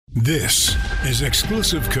This is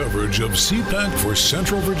exclusive coverage of CPAC for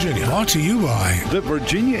Central Virginia. Brought to you by the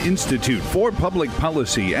Virginia Institute for Public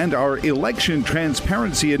Policy and our Election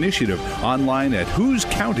Transparency Initiative. Online at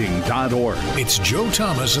whoscounting.org. It's Joe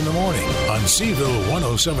Thomas in the morning on Seville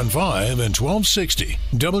 107.5 and 1260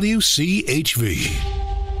 WCHV.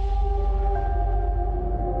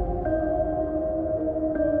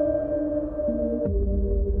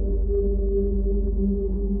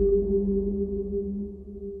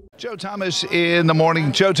 Joe Thomas in the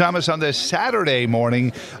morning. Joe Thomas on this Saturday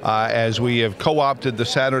morning as we have co-opted the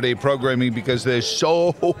Saturday programming because there's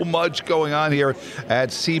so much going on here at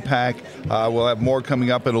CPAC. We'll have more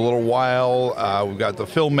coming up in a little while. We've got the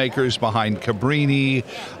filmmakers behind Cabrini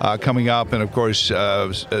coming up, and of course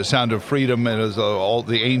Sound of Freedom and all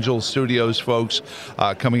the Angel Studios folks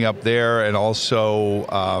coming up there, and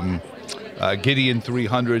also Gideon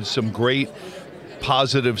 300, some great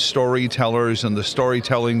positive storytellers and the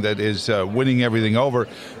storytelling that is winning everything over.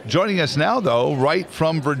 Joining us now, though, right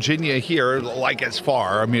from Virginia here, like as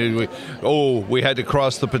far, I mean, we had to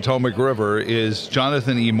cross the Potomac River, is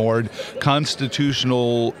Jonathan Emord,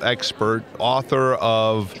 constitutional expert, author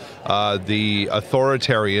of The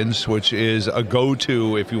Authoritarians, which is a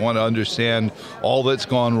go-to if you want to understand all that's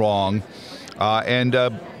gone wrong, and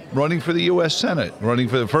running for the U.S. Senate, running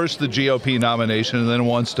for the GOP nomination, and then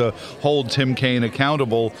wants to hold Tim Kaine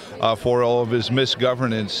accountable for all of his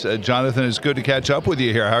misgovernance. Jonathan, it's good to catch up with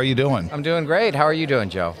you here. How are you doing? I'm doing great. How are you doing,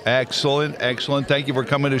 Joe? Excellent, excellent. Thank you for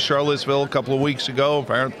coming to Charlottesville a couple of weeks ago.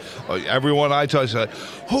 Apparently, everyone I talk to,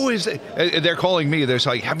 who is it? They're calling me. They're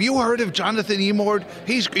like, have you heard of Jonathan Emord?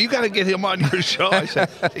 You got to get him on your show. I said,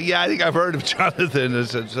 yeah, I think I've heard of Jonathan.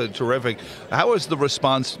 It's terrific. How has the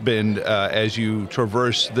response been as you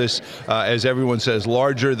traverse this, as everyone says,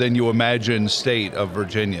 larger than you imagine state of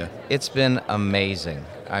Virginia? It's been amazing.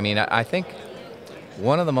 I mean, I think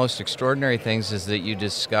one of the most extraordinary things is that you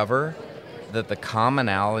discover that the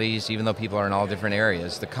commonalities, even though people are in all different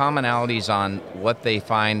areas, the commonalities on what they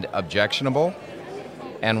find objectionable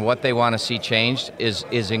and what they want to see changed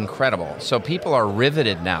is incredible. So people are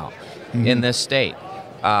riveted now in this state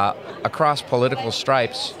across political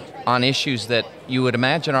stripes on issues that you would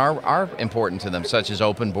imagine are important to them, such as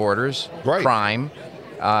open borders, right, crime,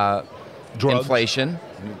 inflation,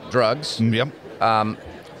 drugs. Yep.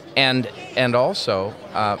 And also,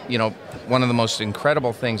 one of the most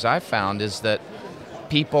incredible things I've found is that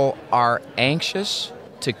people are anxious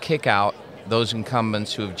to kick out those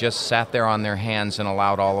incumbents who have just sat there on their hands and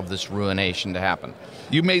allowed all of this ruination to happen.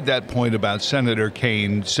 You made that point about Senator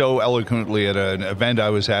Kaine so eloquently at an event I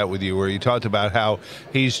was at with you, where you talked about how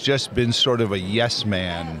he's just been sort of a yes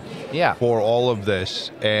man for all of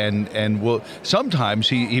this, and will sometimes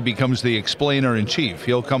he becomes the explainer in chief.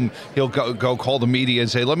 He'll go call the media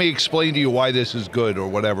and say, "Let me explain to you why this is good," or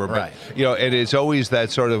whatever. Right. But and it's always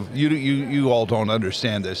that sort of you all don't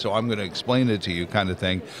understand this, so I'm going to explain it to you kind of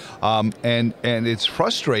thing, and it's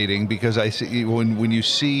frustrating because I see when you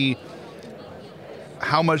see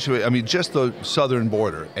how much of it, I mean, just the southern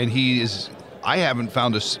border, and I haven't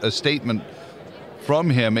found a statement from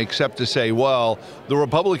him except to say, well, the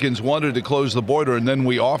Republicans wanted to close the border and then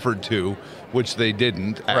we offered to, which they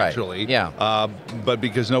didn't actually. Right. Yeah. But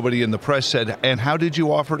because nobody in the press said, and how did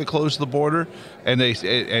you offer to close the border? And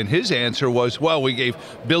his answer was, well, we gave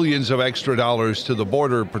billions of extra dollars to the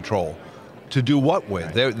Border Patrol. To do what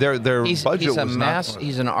with? Their budget was not.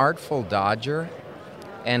 He's an artful dodger,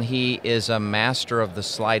 and he is a master of the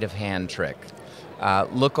sleight of hand trick.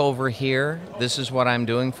 Look over here. This is what I'm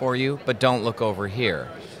doing for you, but don't look over here.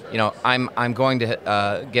 I'm going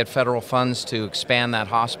to get federal funds to expand that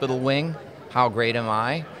hospital wing. How great am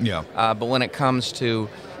I? Yeah. But when it comes to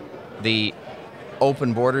the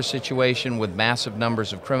open border situation with massive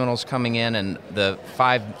numbers of criminals coming in and the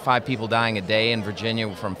five people dying a day in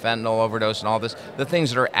Virginia from fentanyl overdose and all this, the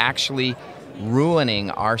things that are actually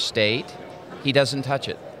ruining our state, he doesn't touch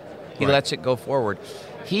it. He lets it go forward.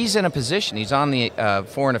 He's in a position, he's on the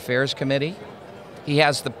Foreign Affairs Committee. He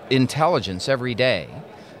has the intelligence every day,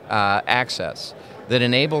 access, that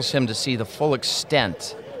enables him to see the full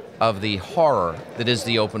extent of the horror that is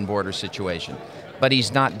the open border situation. But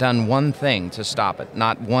he's not done one thing to stop it,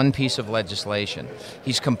 not one piece of legislation.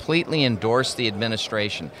 He's completely endorsed the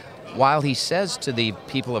administration. While he says to the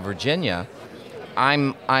people of Virginia,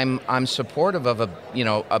 I'm supportive of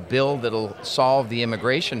a bill that'll solve the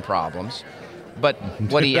immigration problems, but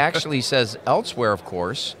what he actually says elsewhere, of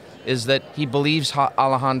course, is that he believes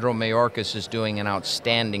Alejandro Mayorkas is doing an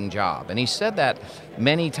outstanding job, and he said that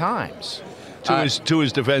many times. To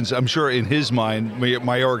his defense, I'm sure in his mind,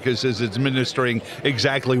 Mayorkas is administering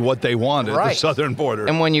exactly what they want at the southern border.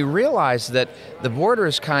 And when you realize that the border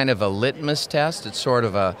is kind of a litmus test, it's sort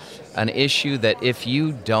of an issue that if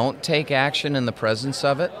you don't take action in the presence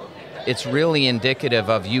of it, it's really indicative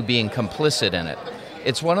of you being complicit in it.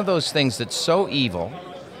 It's one of those things that's so evil,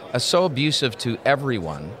 so abusive to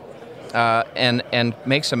everyone, and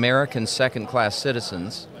makes Americans second-class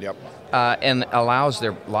citizens. Yep. And allows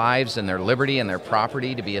their lives and their liberty and their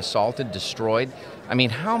property to be assaulted, destroyed. I mean,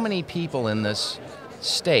 how many people in this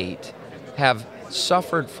state have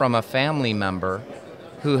suffered from a family member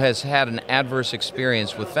who has had an adverse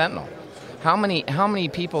experience with fentanyl? How many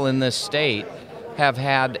people in this state have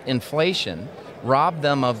had inflation rob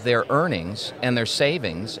them of their earnings and their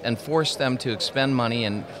savings and force them to expend money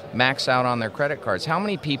and max out on their credit cards? How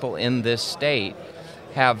many people in this state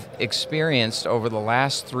have experienced over the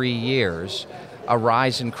last 3 years a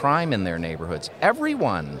rise in crime in their neighborhoods?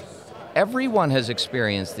 Everyone has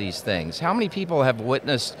experienced these things. How many people have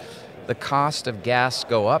witnessed the cost of gas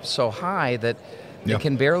go up so high that they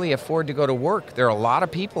can barely afford to go to work? There are a lot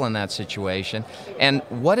of people in that situation. And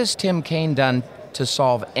what has Tim Kaine done to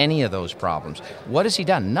solve any of those problems? What has he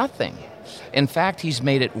done? Nothing. In fact, he's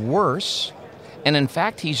made it worse. And in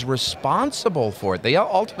fact, he's responsible for it. The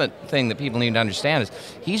ultimate thing that people need to understand is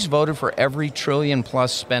he's voted for every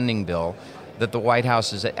trillion-plus spending bill that the White House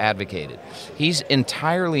has advocated. He's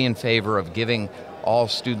entirely in favor of giving all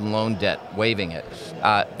student loan debt, waiving it.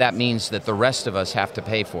 That means that the rest of us have to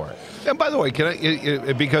pay for it. And by the way,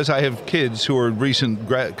 because I have kids who are recent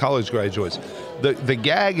college graduates, the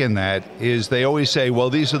gag in that is they always say, well,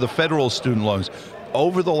 these are the federal student loans.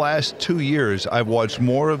 Over the last 2 years, I've watched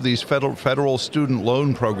more of these federal student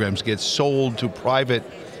loan programs get sold to private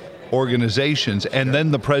organizations, and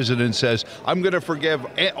then the president says, I'm going to forgive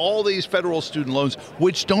all these federal student loans,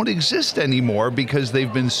 which don't exist anymore because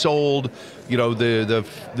they've been sold, the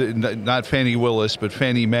not Fannie Willis, but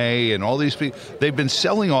Fannie Mae and all these people, they've been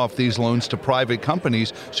selling off these loans to private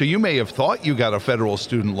companies. So you may have thought you got a federal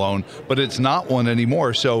student loan, but it's not one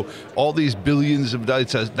anymore. So all these billions of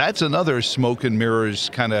dollars, that's another smoke and mirrors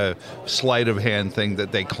kind of sleight of hand thing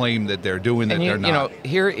that they claim that they're doing that they're not.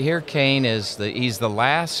 Here Kaine he's the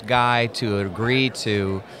last guy to agree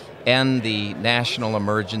to end the national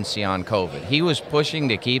emergency on COVID. He was pushing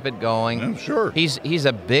to keep it going. I'm sure. He's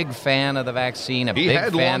a big fan of the vaccine, he big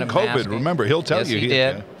had fan long of COVID. masking. Remember, he'll tell you. He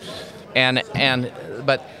did. Yeah.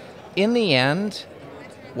 But in the end,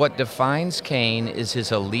 what defines Kaine is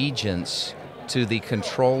his allegiance to the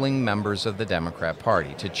controlling members of the Democrat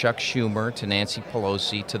Party, to Chuck Schumer, to Nancy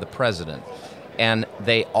Pelosi, to the president. And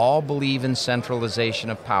they all believe in centralization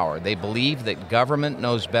of power. They believe that government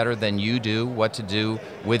knows better than you do what to do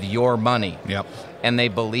with your money. Yep. And they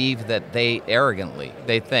believe that they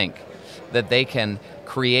think that they can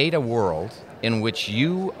create a world in which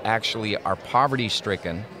you actually are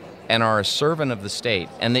poverty-stricken and are a servant of the state,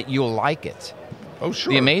 and that you'll like it. Oh,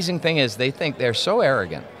 sure. The amazing thing is they think they're so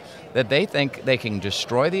arrogant that they think they can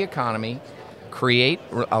destroy the economy,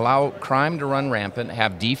 allow crime to run rampant,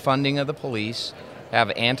 have defunding of the police, have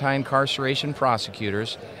anti-incarceration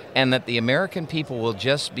prosecutors, and that the American people will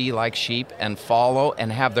just be like sheep and follow and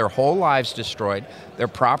have their whole lives destroyed, their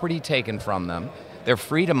property taken from them, their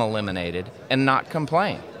freedom eliminated, and not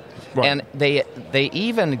complain. Right. And they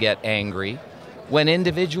even get angry when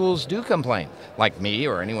individuals do complain, like me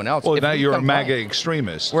or anyone else. Well, now you're a MAGA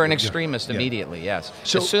extremist. We're an extremist immediately, yes.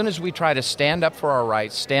 So, as soon as we try to stand up for our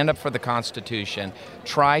rights, stand up for the Constitution,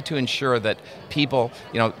 try to ensure that people,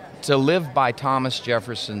 to live by Thomas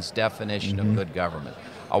Jefferson's definition of good government.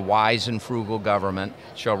 A wise and frugal government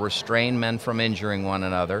shall restrain men from injuring one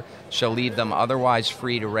another, shall leave them otherwise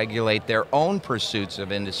free to regulate their own pursuits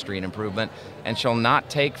of industry and improvement, and shall not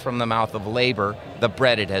take from the mouth of labor the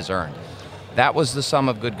bread it has earned. That was the sum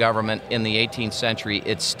of good government in the 18th century.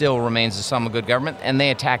 It still remains the sum of good government, and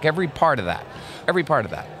they attack every part of that. Every part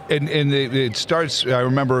of that. And it starts, I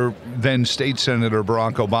remember then State Senator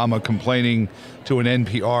Barack Obama complaining to an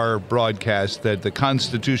NPR broadcast that the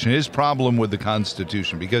Constitution, his problem with the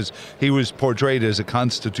Constitution, because he was portrayed as a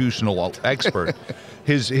constitutional expert,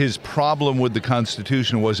 his problem with the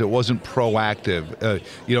Constitution was it wasn't proactive.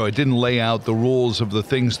 It didn't lay out the rules of the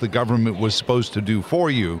things the government was supposed to do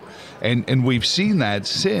for you. And we've seen that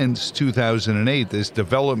since 2008, this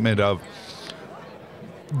development of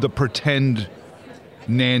the pretend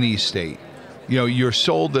nanny state. You're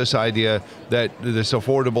sold this idea that this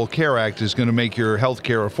Affordable Care Act is going to make your health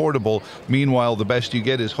care affordable. Meanwhile, the best you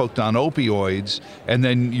get is hooked on opioids, and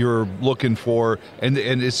then you're looking for, and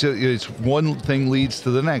it's one thing leads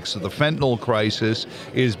to the next. So the fentanyl crisis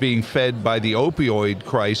is being fed by the opioid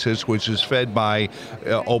crisis, which is fed by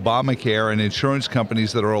Obamacare and insurance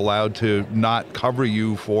companies that are allowed to not cover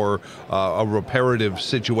you for a reparative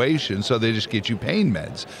situation, so they just get you pain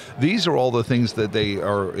meds. These are all the things that they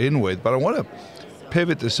are in with. But I want to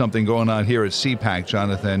pivot to something going on here at CPAC,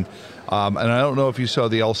 Jonathan. And I don't know if you saw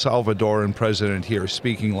the El Salvadoran president here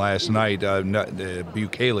speaking last night,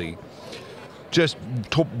 Bukele, just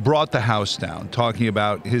brought the house down, talking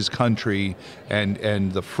about his country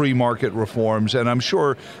and the free market reforms. And I'm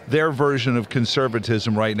sure their version of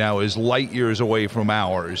conservatism right now is light years away from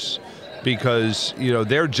ours, because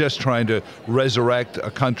they're just trying to resurrect a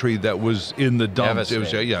country that was in the dumps. It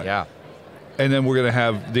was, yeah. And then we're going to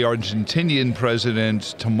have the Argentinian president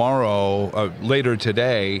tomorrow, later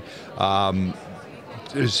today,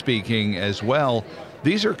 speaking as well.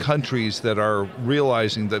 These are countries that are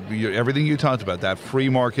realizing that everything you talked about, that free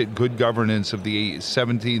market, good governance of the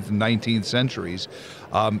 17th and 19th centuries,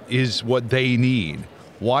 is what they need.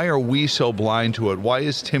 Why are we so blind to it? Why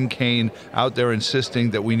is Tim Kaine out there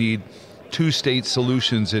insisting that we need two-state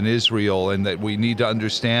solutions in Israel, and that we need to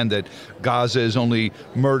understand that Gaza is only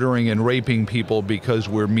murdering and raping people because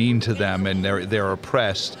we're mean to them and they're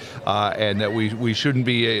oppressed, and that we shouldn't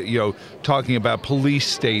be talking about police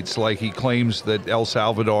states like he claims that El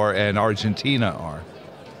Salvador and Argentina are?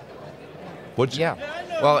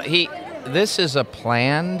 Well, this is a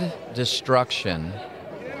planned destruction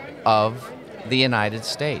of the United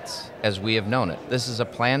States as we have known it. This is a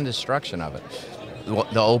planned destruction of it.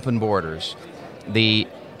 The open borders, the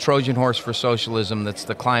Trojan horse for socialism that's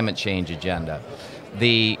the climate change agenda,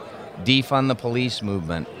 the defund the police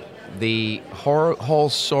movement, the whole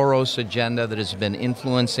Soros agenda that has been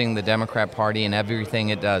influencing the Democrat Party and everything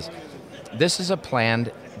it does. This is a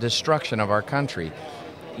planned destruction of our country.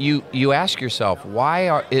 You ask yourself,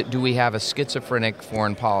 why do we have a schizophrenic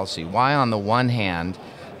foreign policy? Why, on the one hand,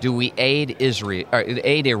 do we aid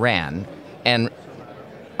Iran and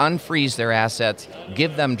unfreeze their assets,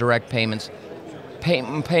 give them direct payments,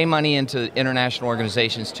 pay money into international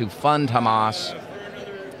organizations to fund Hamas,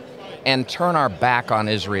 and turn our back on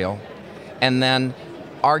Israel, and then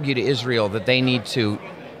argue to Israel that they need to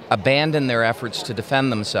abandon their efforts to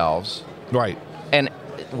defend themselves? Right. And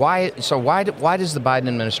why does the Biden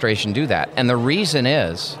administration do that? And the reason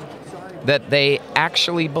is that they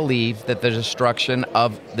actually believe that the destruction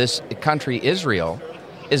of this country, Israel,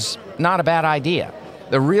 is not a bad idea.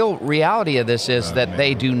 The real reality of this is that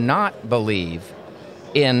they do not believe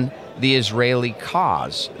in the Israeli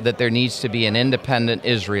cause, that there needs to be an independent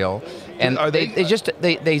Israel, and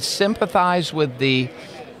they sympathize with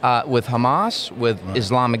with Hamas, with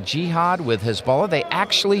Islamic Jihad, with Hezbollah. They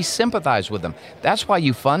actually sympathize with them. That's why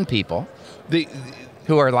you fund people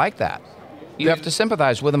who are like that. You have to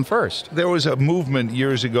sympathize with them first. There was a movement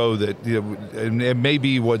years ago that, and it may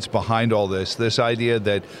be what's behind all this idea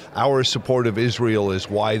that our support of Israel is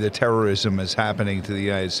why the terrorism is happening to the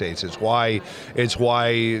United States. It's why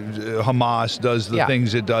Hamas does the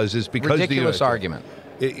things it does. Is because ridiculous argument.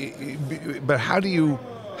 But how do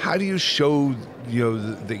you show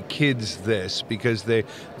the kids this? Because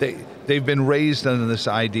they've been raised under this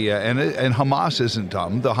idea, and Hamas isn't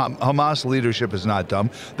dumb. The Hamas leadership is not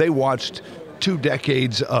dumb. They watched 2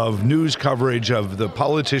 decades of news coverage of the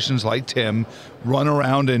politicians like Tim run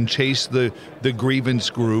around and chase the grievance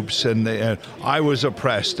groups, and I was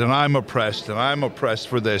oppressed, and I'm oppressed, and I'm oppressed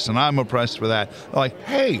for this, and I'm oppressed for that. Like,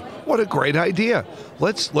 hey, what a great idea.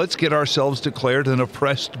 Let's get ourselves declared an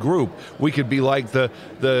oppressed group. We could be like the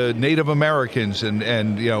Native Americans,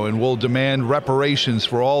 and we'll demand reparations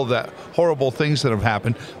for all the horrible things that have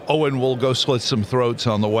happened. Oh, and we'll go slit some throats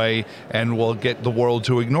on the way, and we'll get the world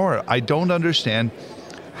to ignore it. I don't understand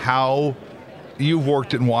how. You've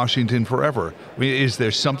worked in Washington forever. I mean, is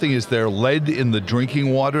there lead in the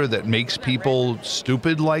drinking water that makes people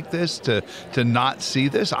stupid like this to not see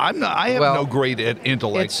this? I have no great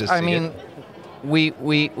intellect to see it.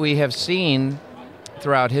 We have seen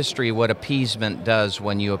throughout history what appeasement does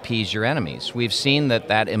when you appease your enemies. We've seen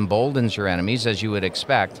that emboldens your enemies, as you would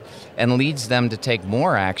expect, and leads them to take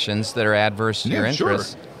more actions that are adverse to your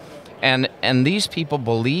interests. Sure. And these people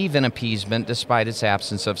believe in appeasement despite its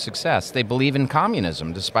absence of success. They believe in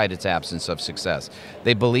communism despite its absence of success.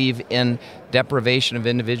 They believe in deprivation of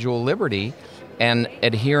individual liberty and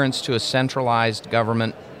adherence to a centralized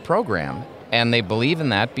government program. And they believe in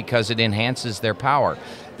that because it enhances their power.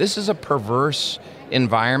 This is a perverse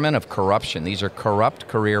environment of corruption. These are corrupt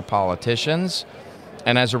career politicians.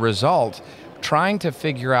 And as a result, trying to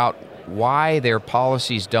figure out why their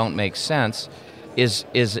policies don't make sense is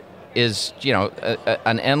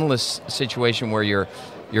an endless situation where you're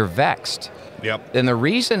vexed. Yep. And the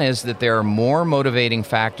reason is that there are more motivating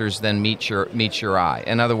factors than meets your eye.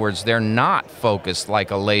 In other words, they're not focused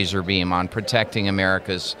like a laser beam on protecting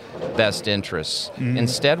America's best interests. Mm-hmm.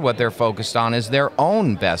 Instead, what they're focused on is their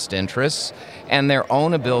own best interests and their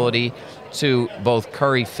own ability to both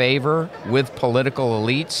curry favor with political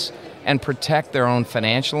elites and protect their own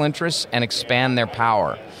financial interests and expand their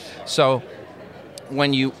power. So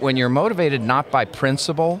when you're motivated not by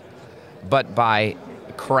principle, but by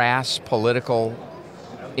crass political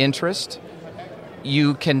interest,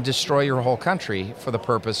 you can destroy your whole country for the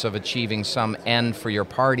purpose of achieving some end for your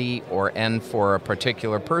party or end for a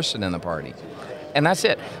particular person in the party. And that's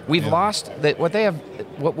it. We've lost that.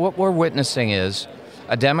 What we're witnessing is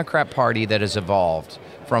a Democrat Party that has evolved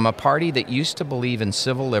from a party that used to believe in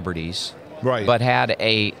civil liberties, right, but had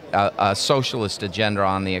a socialist agenda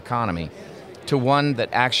on the economy, to one that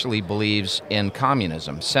actually believes in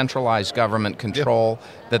communism, centralized government control,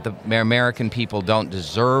 that the American people don't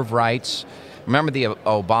deserve rights. Remember the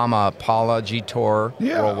Obama apology tour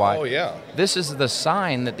worldwide? Oh, yeah. This is the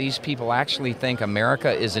sign that these people actually think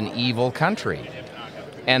America is an evil country.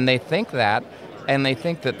 And they think that, and they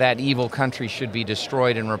think that that evil country should be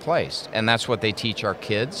destroyed and replaced. And that's what they teach our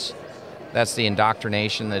kids. That's the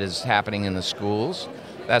indoctrination that is happening in the schools.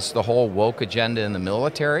 That's the whole woke agenda in the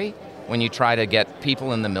military. When you try to get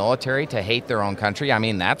people in the military to hate their own country, I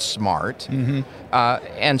mean, that's smart. Mm-hmm.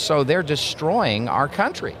 And so they're destroying our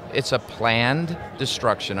country. It's a planned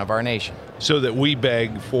destruction of our nation. So that we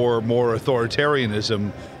beg for more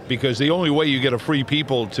authoritarianism, because the only way you get a free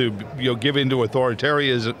people to give into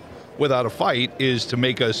authoritarianism without a fight is to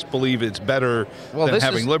make us believe it's better than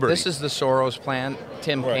having liberty. This is the Soros plan.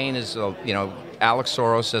 Tim Kaine is, Alex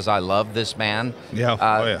Soros says, I love this man.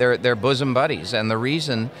 Yeah. They're bosom buddies. And the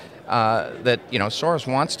reason that Soros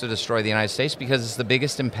wants to destroy the United States because it's the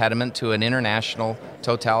biggest impediment to an international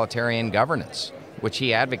totalitarian governance, which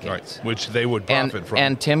he advocates, right, which they would profit from.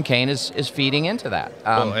 And Tim Kaine is feeding into that.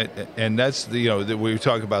 And that's that we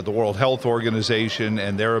talk about the World Health Organization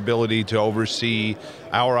and their ability to oversee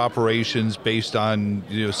our operations based on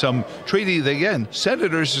some treaty. Again,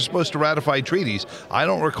 senators are supposed to ratify treaties. I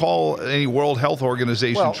don't recall any World Health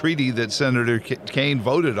Organization treaty that Senator Kaine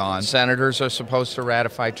voted on. Senators are supposed to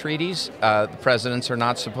ratify treaties. The presidents are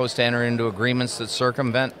not supposed to enter into agreements that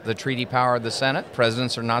circumvent the treaty power of the Senate.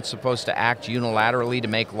 Presidents are not supposed to act unilaterally to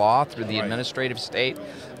make law through the administrative state,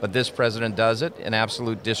 but this president does it in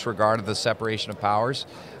absolute disregard of the separation of powers.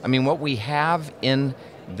 I mean, what we have in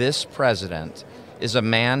this president is a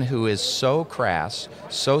man who is so crass,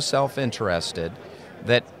 so self-interested,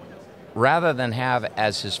 that rather than have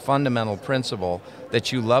as his fundamental principle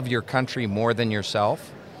that you love your country more than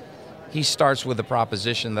yourself, he starts with the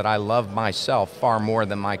proposition that I love myself far more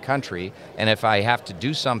than my country, and if I have to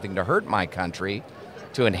do something to hurt my country,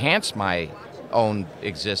 to enhance my own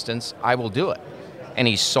existence, I will do it. And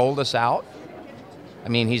he's sold us out. I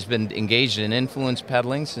mean, he's been engaged in influence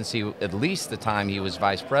peddling since at least the time he was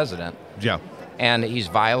vice president. Yeah. And he's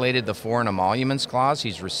violated the Foreign Emoluments Clause.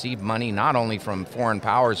 He's received money not only from foreign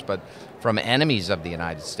powers, but from enemies of the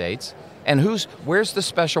United States. And where's the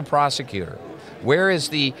special prosecutor? Where is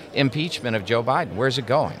the impeachment of Joe Biden? Where's it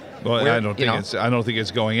going? Well, I don't think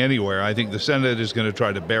it's going anywhere. I think the Senate is going to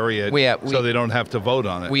try to bury it so they don't have to vote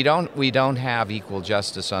on it. We don't have equal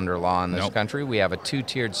justice under law in this country. We have a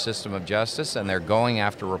two-tiered system of justice, and they're going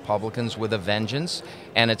after Republicans with a vengeance.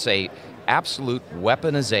 And it's a absolute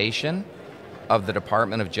weaponization of the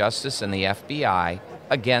Department of Justice and the FBI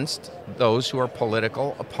against those who are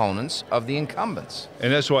political opponents of the incumbents.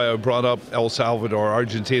 And that's why I brought up El Salvador,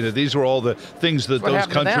 Argentina. These were all the things that those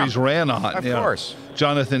countries ran on. Of course.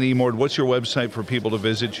 Jonathan Emord, what's your website for people to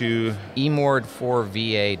visit you?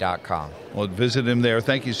 Emord4va.com. Well, visit him there.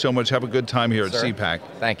 Thank you so much. Have a good time here at CPAC.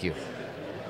 Thank you.